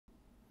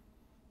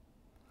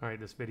Alright,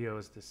 this video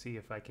is to see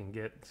if I can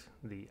get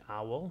the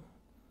OWL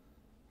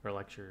for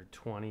lecture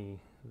 20,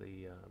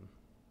 the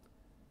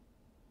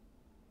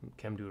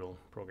ChemDoodle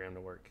program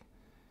to work.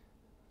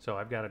 So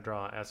I've got to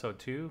draw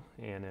SO2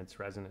 and its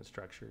resonance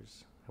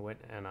structures. I went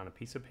and on a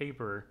piece of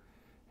paper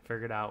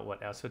figured out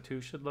what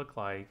SO2 should look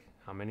like,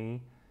 how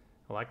many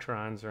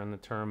electrons are in the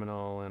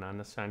terminal and on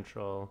the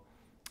central,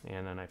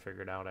 and then I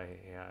figured out I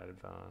had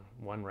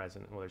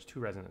there's two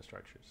resonance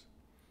structures.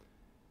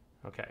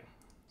 Okay,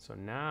 so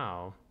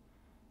now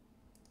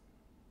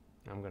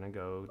I'm going to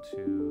go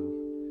to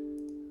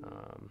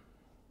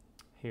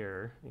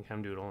here in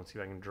ChemDoodle and see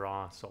if I can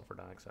draw sulfur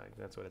dioxide.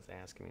 That's what it's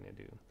asking me to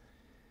do.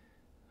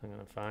 I'm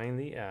going to find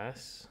the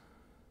S,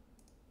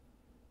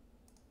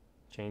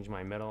 change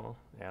my middle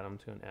atom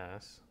to an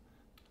S.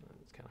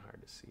 It's kind of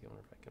hard to see. I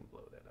wonder if I can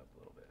blow that up a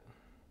little bit.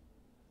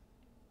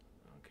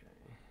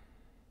 Okay.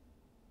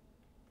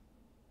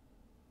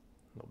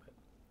 A little bit.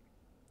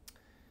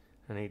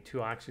 I need two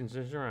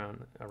oxygens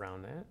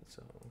around that,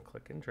 so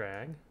click and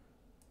drag.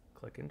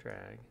 Click and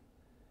drag,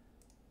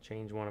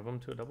 change one of them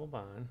to a double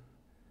bond,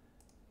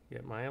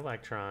 get my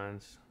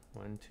electrons,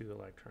 1, 2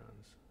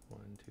 electrons,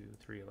 1, 2,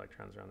 3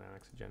 electrons around the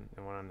oxygen,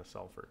 and one on the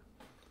sulfur.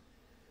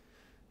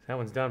 So that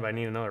one's done, but I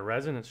need another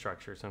resonance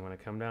structure, so I'm going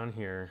to come down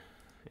here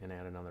and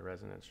add another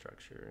resonance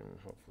structure, and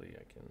hopefully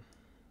I can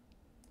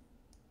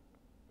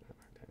have a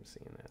hard time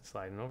seeing that.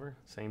 Sliding over,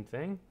 same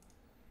thing,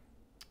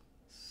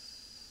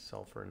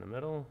 sulfur in the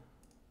middle,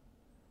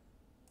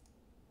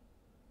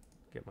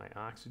 get my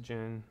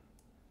oxygen,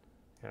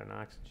 add an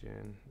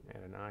oxygen,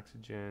 add an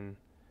oxygen.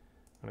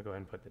 I'm going to go ahead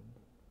and put the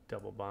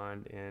double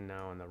bond in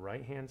now on the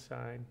right hand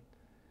side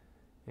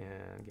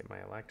and get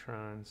my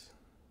electrons.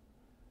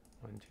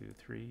 1, 2,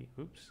 3.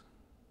 Oops.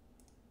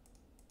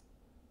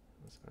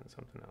 Let's find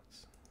something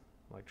else.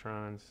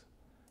 Electrons.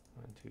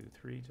 1, 2,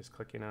 3. Just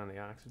clicking on the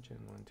oxygen.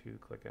 1, 2.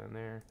 Click on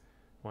there.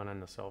 1 on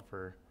the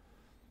sulfur.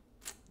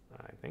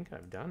 I think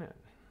I've done it.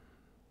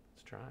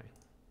 Let's try.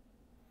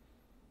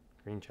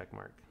 Green check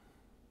mark.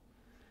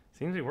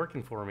 Seems to be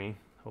working for me.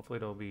 Hopefully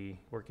it'll be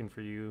working for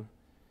you.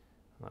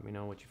 Let me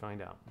know what you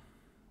find out.